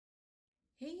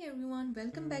Hey everyone,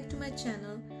 welcome back to my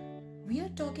channel. We are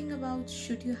talking about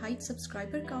should you hide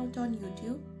subscriber count on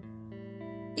YouTube?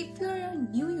 If you are a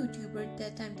new YouTuber,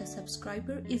 that time the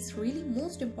subscriber is really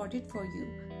most important for you.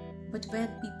 But when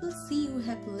people see you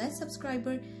have less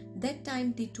subscriber, that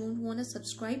time they don't want to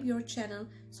subscribe your channel,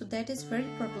 so that is very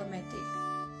problematic.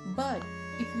 But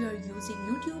if you are using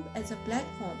YouTube as a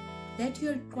platform that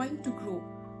you are trying to grow,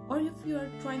 or if you are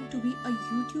trying to be a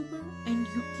YouTuber and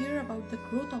you care about the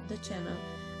growth of the channel,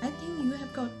 I think you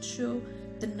have got to show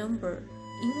the number.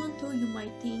 Even though you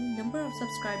might think number of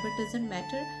subscribers doesn't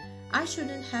matter, I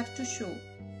shouldn't have to show.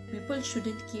 People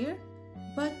shouldn't care,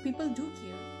 but people do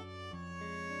care.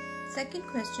 Second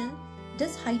question,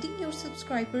 does hiding your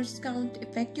subscribers count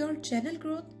affect your channel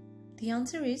growth? The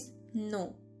answer is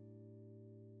no.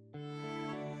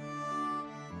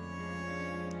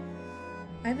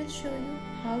 I will show you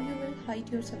how you will hide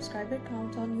your subscriber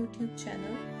count on YouTube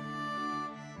channel.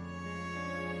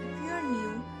 If you are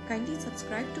new, kindly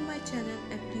subscribe to my channel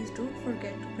and please don't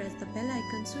forget to press the bell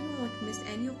icon so you won't miss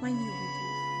any of my new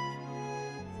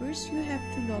videos. First, you have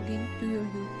to log in to your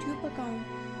YouTube account,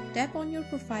 tap on your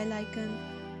profile icon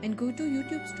and go to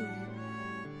YouTube Studio.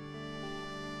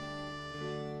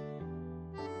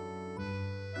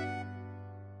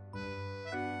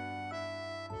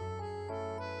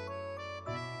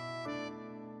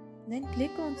 Then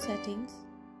click on Settings.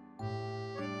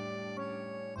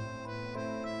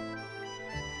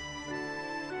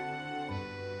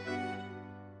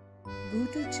 Go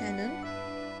to Channel.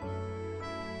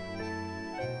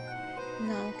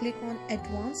 Now click on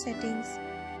Advanced Settings.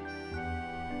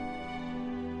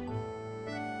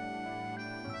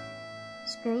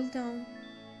 Scroll down.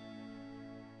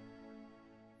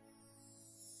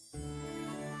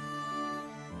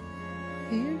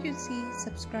 Here you see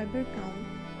subscriber count.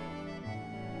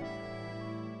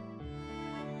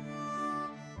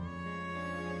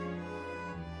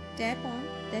 Tap on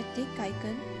that tick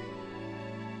icon.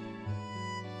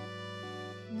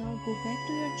 Now go back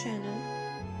to your channel.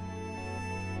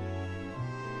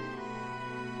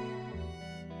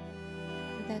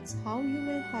 That's how you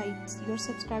will hide your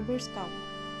subscribers count.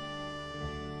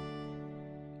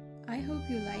 I hope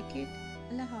you like it.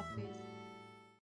 Allah Hafiz.